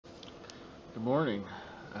Good morning.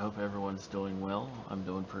 I hope everyone's doing well. I'm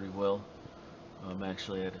doing pretty well. I'm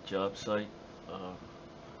actually at a job site. Uh,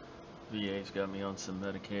 VA's got me on some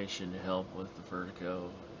medication to help with the vertigo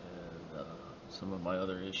and some of my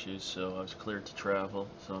other issues, so I was cleared to travel.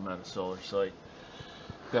 So I'm at a solar site.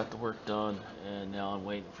 Got the work done, and now I'm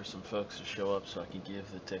waiting for some folks to show up so I can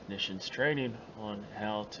give the technicians training on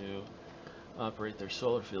how to operate their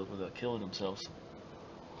solar field without killing themselves.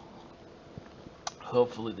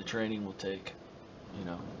 Hopefully, the training will you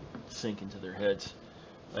know, sink into their heads.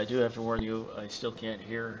 I do have to warn you, I still can't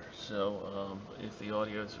hear, so if the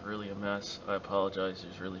audio is really a mess, I apologize.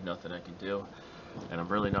 There's really nothing I can do, and I'm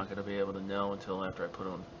really not going to be able to know until after I put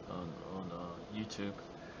it on YouTube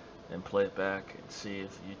and play it back and see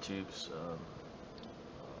if YouTube's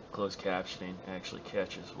closed captioning actually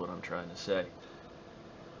catches what I'm trying to say.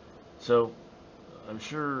 So I'm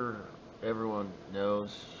sure everyone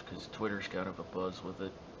knows, because Twitter's kind of a buzz with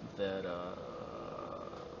it, that a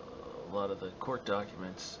lot of the court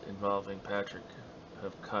documents involving Patrick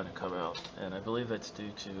have kind of come out, and I believe that's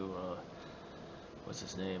due to what's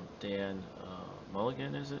his name, Dan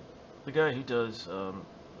Mulligan, is it? The guy who does a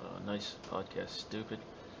nice podcast, Stupid,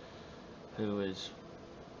 who is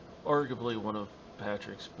arguably one of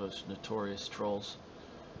Patrick's most notorious trolls.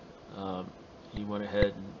 Um, he went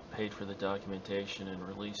ahead and paid for the documentation and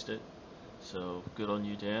released it. So good on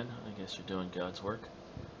you, Dan. I guess you're doing God's work.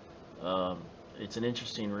 Um, it's an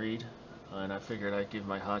interesting read, and I figured I'd give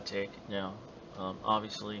my hot take now.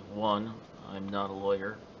 Obviously, one, I'm not a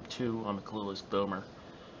lawyer. Two, I'm a clueless boomer.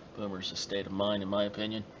 Boomer's a state of mind, in my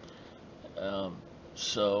opinion. Um,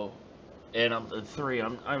 so, and three,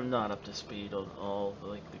 I'm not up to speed on all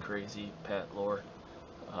like the crazy Pat lore.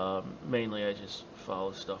 Mainly, I just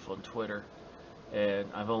follow stuff on Twitter, and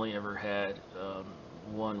I've only ever had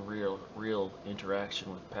one real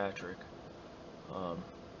interaction with Patrick. Um,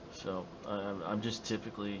 so I'm just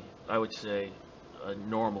typically, I would say, a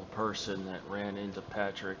normal person that ran into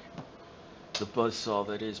Patrick, the buzzsaw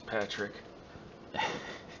that is Patrick,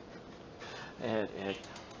 and and,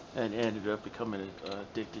 and ended up becoming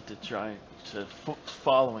addicted to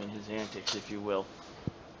following his antics, if you will.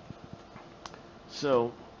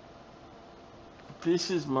 So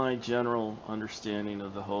this is my general understanding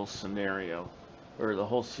of the whole scenario, or the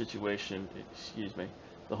whole situation. Excuse me,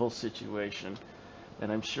 the whole situation,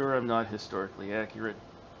 and I'm sure I'm not historically accurate.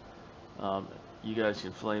 Um, you guys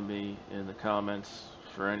can flame me in the comments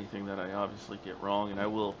for anything that I obviously get wrong, and I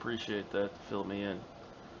will appreciate that to fill me in.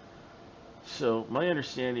 So, my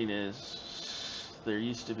understanding is there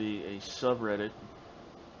used to be a subreddit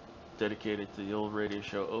dedicated to the old radio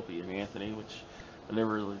show Opie and Anthony, which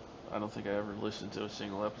I don't think I ever listened to a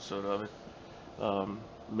single episode of it.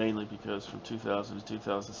 Mainly because from 2000 to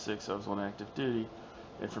 2006 I was on active duty,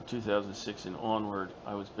 and from 2006 and onward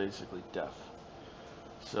I was basically deaf.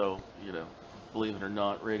 So, believe it or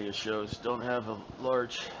not, radio shows don't have a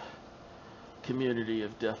large community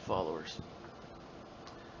of deaf followers.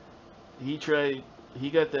 He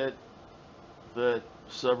got that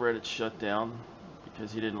subreddit shut down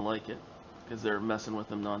because he didn't like it, because they were messing with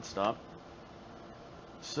him nonstop.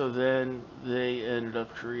 So then they ended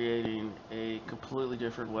up creating a completely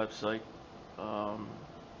different website, um,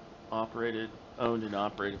 owned and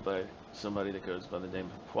operated by somebody that goes by the name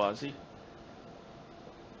of Quasi.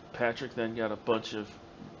 Patrick then got a bunch of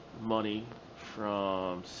money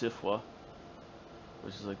from SIFWA,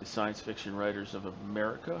 which is like the Science Fiction Writers of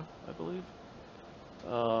America, I believe.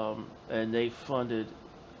 And they funded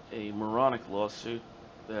a moronic lawsuit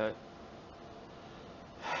that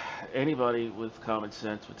anybody with common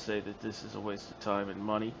sense would say that this is a waste of time and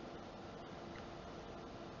money.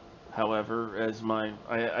 However,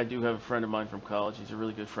 I do have a friend of mine from college. He's a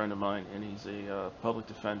really good friend of mine, and he's a public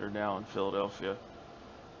defender now in Philadelphia.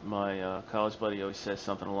 My college buddy always says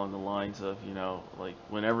something along the lines of, like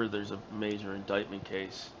whenever there's a major indictment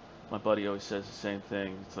case, my buddy always says the same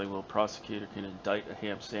thing. It's like, well, a prosecutor can indict a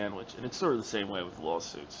ham sandwich, and it's sort of the same way with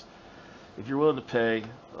lawsuits. If you're willing to pay,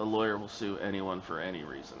 a lawyer will sue anyone for any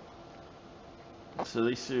reason. So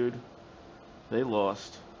they sued, they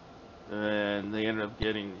lost, and they ended up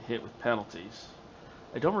getting hit with penalties.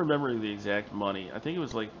 I don't remember the exact money. I think it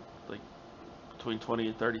was like between $20,000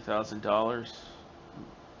 and $30,000,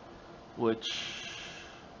 which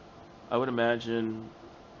I would imagine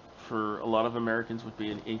for a lot of Americans would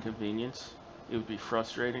be an inconvenience. It would be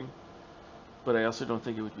frustrating, but I also don't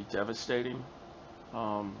think it would be devastating.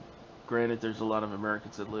 Um, Granted, there's a lot of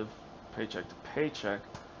Americans that live paycheck to paycheck,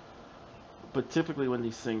 but typically when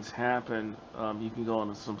these things happen, you can go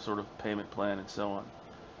on some sort of payment plan and so on.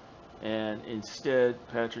 And instead,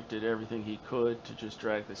 Patrick did everything he could to just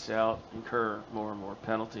drag this out, incur more and more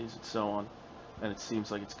penalties, and so on. And it seems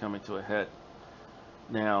like it's coming to a head.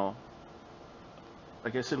 Now, I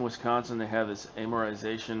guess in Wisconsin they have this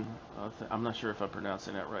amortization. I'm not sure if I'm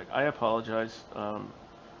pronouncing that right. I apologize.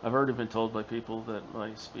 I've already been told by people that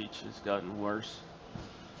my speech has gotten worse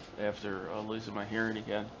after losing my hearing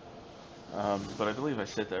again. But I believe I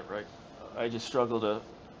said that right. I just struggle to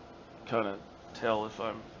kind of tell if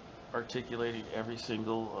I'm articulating every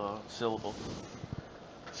single syllable.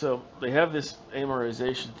 So they have this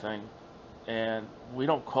amortization thing, and we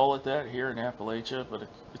don't call it that here in Appalachia, but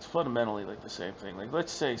it's fundamentally like the same thing. Like,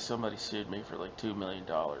 let's say somebody sued me for like $2 million,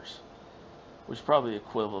 which is probably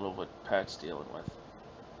equivalent of what Pat's dealing with.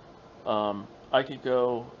 I could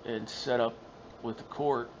go and set up with the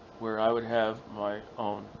court where I would have my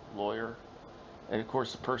own lawyer, and of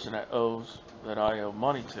course the person that I owe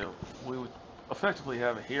money to, we would effectively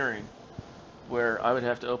have a hearing where I would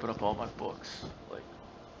have to open up all my books, like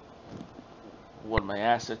what my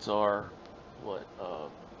assets are,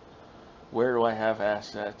 where do I have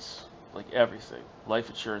assets, like everything, life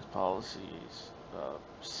insurance policies,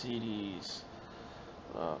 CDs,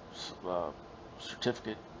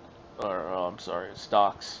 certificate, or I'm sorry,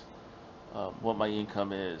 stocks, what my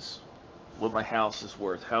income is, what my house is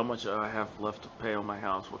worth, how much I have left to pay on my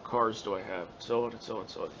house, what cars do I have, so on and so on and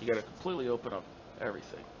so on. You got to completely open up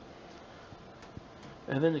everything.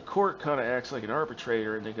 And then the court kind of acts like an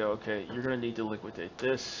arbitrator, and they go, okay, you're going to need to liquidate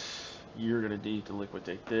this, you're going to need to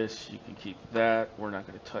liquidate this, you can keep that, we're not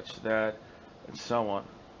going to touch that, and so on.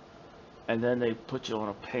 And then they put you on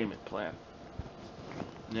a payment plan.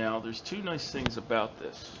 Now, there's two nice things about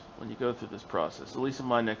this when you go through this process, at least in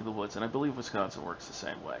my neck of the woods, and I believe Wisconsin works the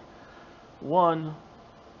same way. One,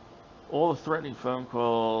 all the threatening phone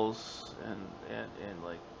calls and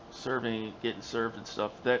like getting served and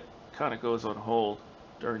stuff, that kind of goes on hold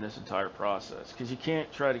during this entire process, because you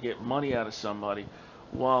can't try to get money out of somebody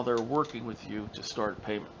while they're working with you to start a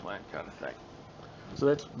payment plan kind of thing. So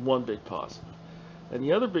that's one big positive. And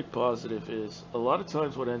the other big positive is a lot of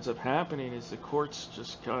times what ends up happening is the courts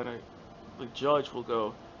just kind of, the judge will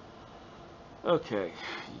go, okay,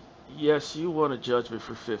 yes, you want a judgment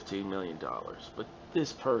for $15 million, but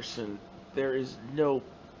this person, there is no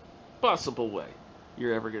possible way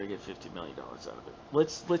you're ever going to get $50 million out of it.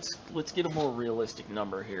 Let's get a more realistic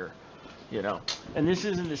number here, you know. And this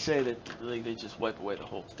isn't to say that they just wipe away the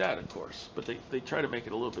whole stat, of course, but they try to make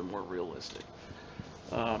it a little bit more realistic.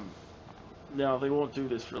 Now, they won't do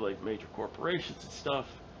this for like major corporations and stuff,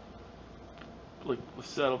 like with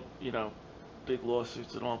settle, you know, big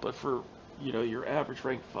lawsuits and all, but for, you know, your average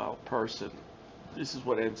rank and file person, this is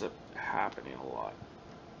what ends up happening a lot.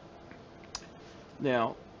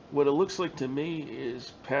 Now, what it looks like to me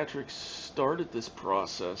is Patrick started this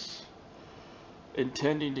process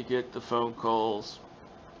intending to get the phone calls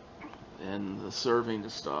and the serving to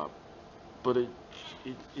stop, but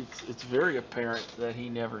it's very apparent that he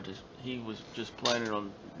was just planning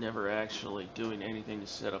on never actually doing anything to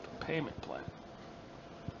set up a payment plan.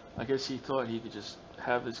 I guess he thought he could just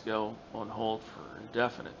have this go on hold for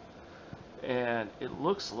indefinite. And it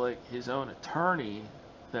looks like his own attorney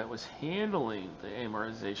that was handling the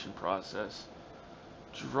amortization process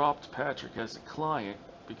dropped Patrick as a client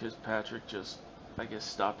because Patrick just, I guess,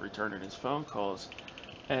 stopped returning his phone calls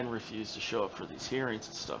and refused to show up for these hearings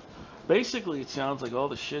and stuff. Basically, it sounds like all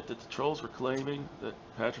the shit that the trolls were claiming that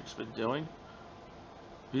Patrick's been doing,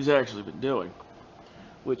 he's actually been doing.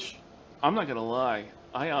 Which, I'm not going to lie,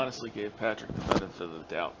 I honestly gave Patrick the benefit of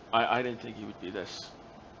the doubt. I didn't think he would be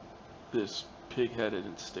this pig-headed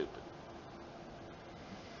and stupid.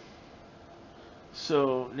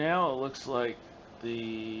 So now it looks like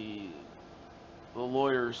the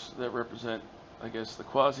lawyers that represent, I guess, the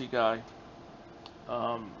Quasi guy,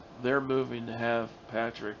 they're moving to have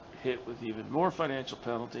Patrick hit with even more financial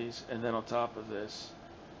penalties, and then on top of this,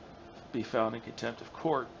 be found in contempt of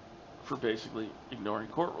court for basically ignoring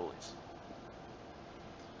court rulings.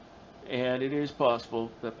 And it is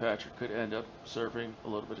possible that Patrick could end up serving a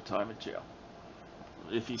little bit of time in jail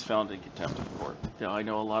if he's found in contempt of court. Now, I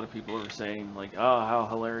know a lot of people are saying, like, oh, how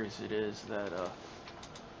hilarious it is that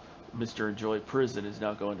Mr. Enjoy Prison is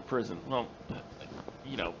now going to prison. Well,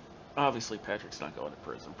 you know, obviously Patrick's not going to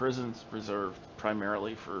prison. Prison's reserved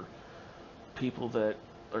primarily for people that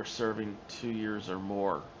are serving 2 years or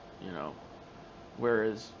more, you know.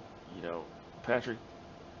 Whereas, you know, Patrick's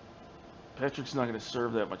not going to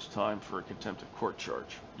serve that much time for a contempt of court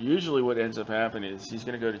charge. Usually what ends up happening is he's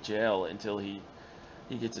going to go to jail until he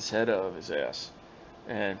gets his head out of his ass.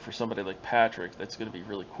 And for somebody like Patrick, that's going to be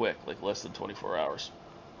really quick, like less than 24 hours.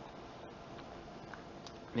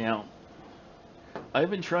 Now, I've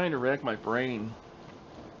been trying to rack my brain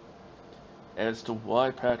as to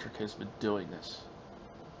why Patrick has been doing this,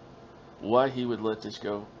 why he would let this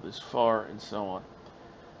go this far, and so on.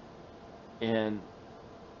 And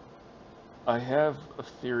I have a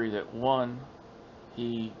theory that one,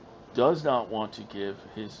 he does not want to give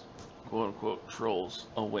his quote unquote trolls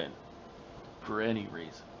a win for any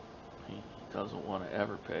reason. He doesn't want to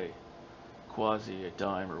ever pay Quasi a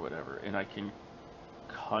dime or whatever. And I can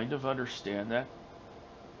kind of understand that.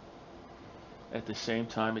 At the same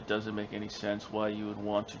time, it doesn't make any sense why you would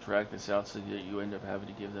want to drag this out so that you end up having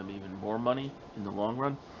to give them even more money in the long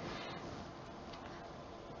run.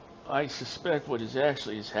 I suspect what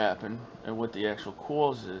has happened and what the actual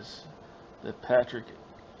cause is, that Patrick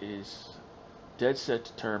is dead set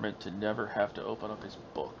determined to never have to open up his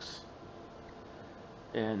books.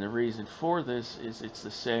 And the reason for this is it's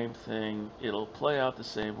the same thing. It'll play out the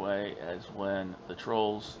same way as when the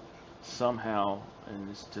trolls somehow, and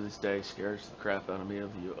this to this day scares the crap out of me, of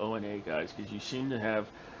you O&A guys, because you seem to have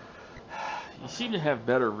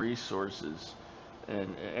better resources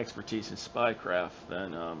and expertise in spycraft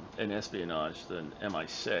than and espionage than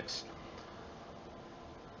MI6.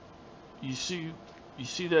 You see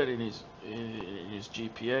that in his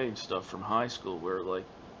GPA and stuff from high school, where like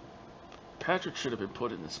Patrick should have been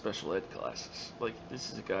put in the special ed classes. Like,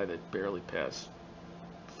 this is a guy that barely passed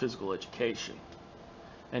physical education,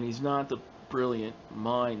 and he's not the brilliant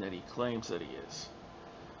mind that he claims that he is.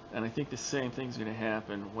 And I think the same thing's going to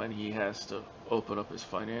happen when he has to open up his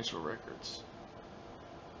financial records.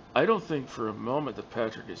 I don't think for a moment that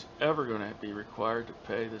Patrick is ever going to be required to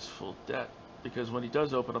pay this full debt, because when he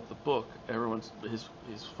does open up the book,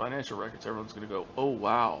 his financial records, everyone's going to go, "Oh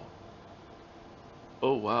wow,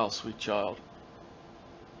 oh wow, sweet child,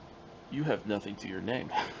 you have nothing to your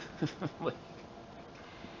name."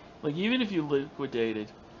 like even if you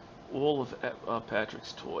liquidated all of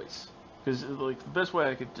Patrick's toys, because like the best way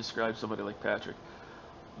I could describe somebody like Patrick,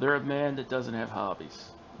 they're a man that doesn't have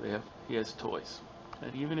hobbies. He has toys.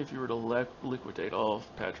 And even if you were to liquidate all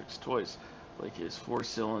of Patrick's toys, like his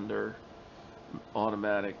 4-cylinder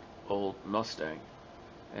automatic old Mustang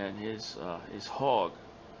and his hog,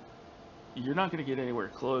 you're not going to get anywhere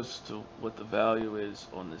close to what the value is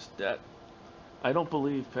on this debt. I don't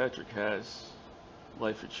believe Patrick has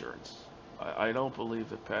life insurance. I don't believe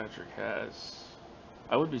that Patrick has...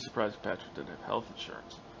 I would be surprised if Patrick didn't have health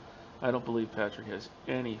insurance. I don't believe Patrick has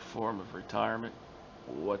any form of retirement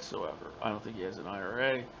whatsoever. I don't think he has an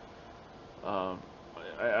IRA.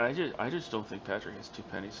 I just don't think Patrick has 2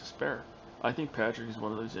 pennies to spare. I think Patrick is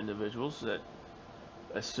one of those individuals that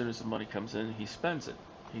as soon as the money comes in, he spends it.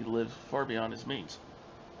 He lives far beyond his means.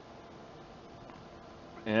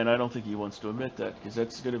 And I don't think he wants to admit that, because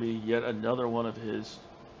that's going to be yet another one of his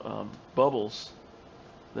bubbles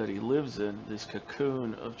that he lives in, this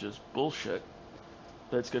cocoon of just bullshit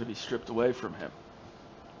that's going to be stripped away from him.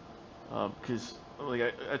 Because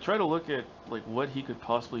like I try to look at like what he could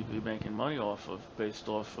possibly be making money off of, based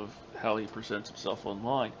off of how he presents himself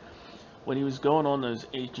online. When he was going on those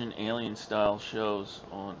Ancient Alien style shows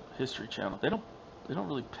on History Channel, they don't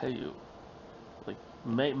really pay you. Like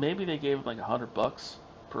maybe they gave him like $100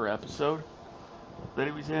 per episode that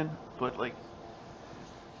he was in, but like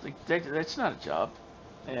that's not a job.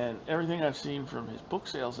 And everything I've seen from his book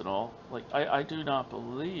sales and all, like I do not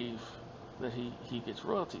believe that he gets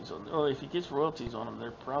royalties on them. Or if he gets royalties on them,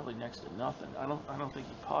 they're probably next to nothing. I don't think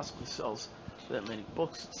he possibly sells that many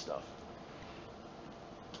books and stuff.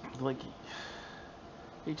 Like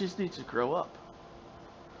he just needs to grow up.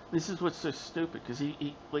 This is what's so stupid, because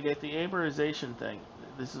he like at the amortization thing,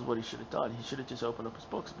 this is what he should have done. He should have just opened up his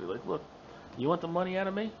books and be like, "Look, you want the money out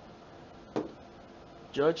of me?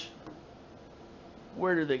 Judge,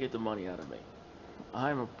 where did they get the money out of me?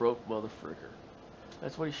 I'm a broke motherfricker."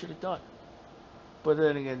 That's what he should have done. But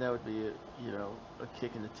then again, that would be a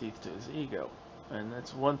kick in the teeth to his ego. And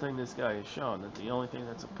that's one thing this guy has shown, that the only thing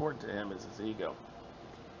that's important to him is his ego.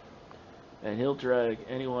 And he'll drag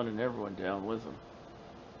anyone and everyone down with him.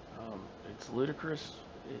 It's ludicrous.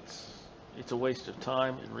 It's a waste of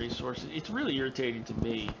time and resources. It's really irritating to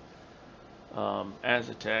me, as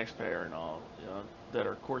a taxpayer and all, that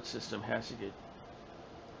our court system has to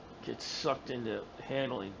get sucked into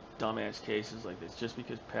handling dumbass cases like this, just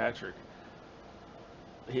because Patrick,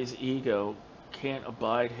 his ego can't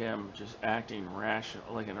abide him just acting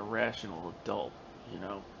like an irrational adult.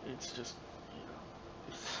 It's just,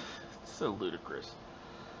 it's so ludicrous.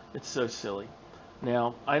 It's so silly.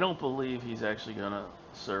 Now, I don't believe he's actually going to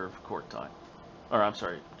serve court time. Or, I'm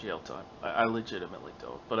sorry, jail time. I legitimately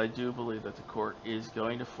don't. But I do believe that the court is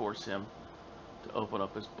going to force him to open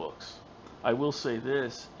up his books. I will say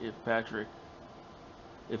this: if Patrick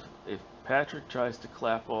tries to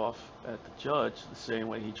clap off at the judge the same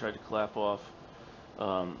way he tried to clap off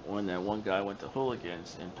when that one guy went to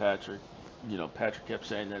hooligans, and Patrick kept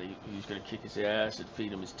saying that he was going to kick his ass and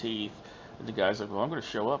feed him his teeth, and the guy's like, well, I'm going to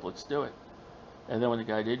show up, let's do it. And then when the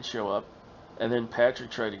guy did show up, and then Patrick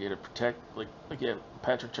tried to get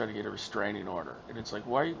Patrick tried to get a restraining order, and it's like,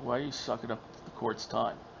 why are you sucking up the court's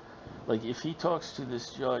time? Like, if he talks to this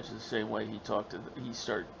judge the same way he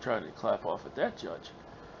started trying to clap off at that judge,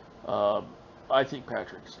 I think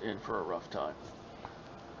Patrick's in for a rough time.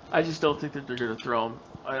 I just don't think that they're going to throw him.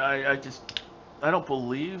 I don't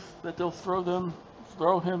believe that they'll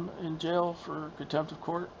throw him in jail for contempt of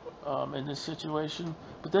court in this situation.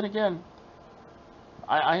 But then again,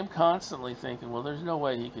 I am constantly thinking, well, there's no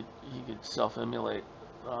way he could self-immolate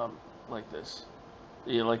like this,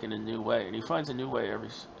 like in a new way, and he finds a new way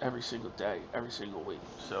every single day, every single week.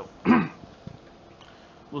 So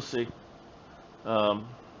we'll see. I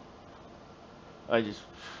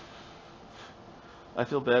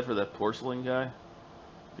feel bad for that porcelain guy,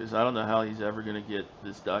 because I don't know how he's ever going to get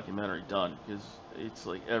this documentary done, because it's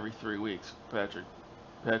like every 3 weeks Patrick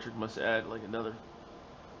must add like another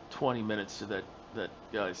 20 minutes to that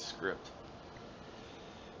guy's script.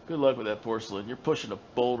 Good luck with that, porcelain. You're pushing a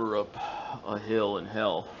boulder up a hill in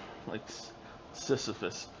hell like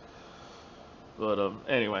Sisyphus. But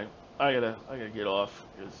anyway, I gotta get off,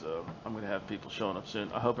 because I'm gonna have people showing up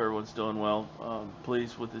soon. I hope everyone's doing well.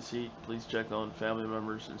 Please, with this heat, please check on family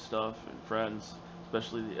members and stuff and friends,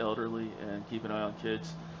 especially the elderly, and keep an eye on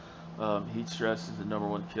kids. Heat stress is the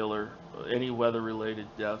 #1 killer. Any weather-related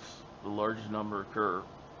deaths, the largest number occur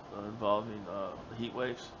involving heat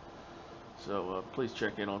waves. So please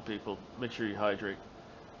check in on people. Make sure you hydrate.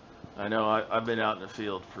 I know I've been out in the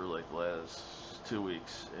field for like the last 2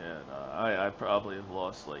 weeks, and I probably have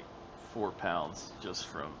lost like 4 pounds just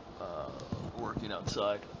from working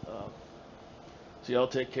outside. So y'all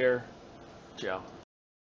take care. Ciao.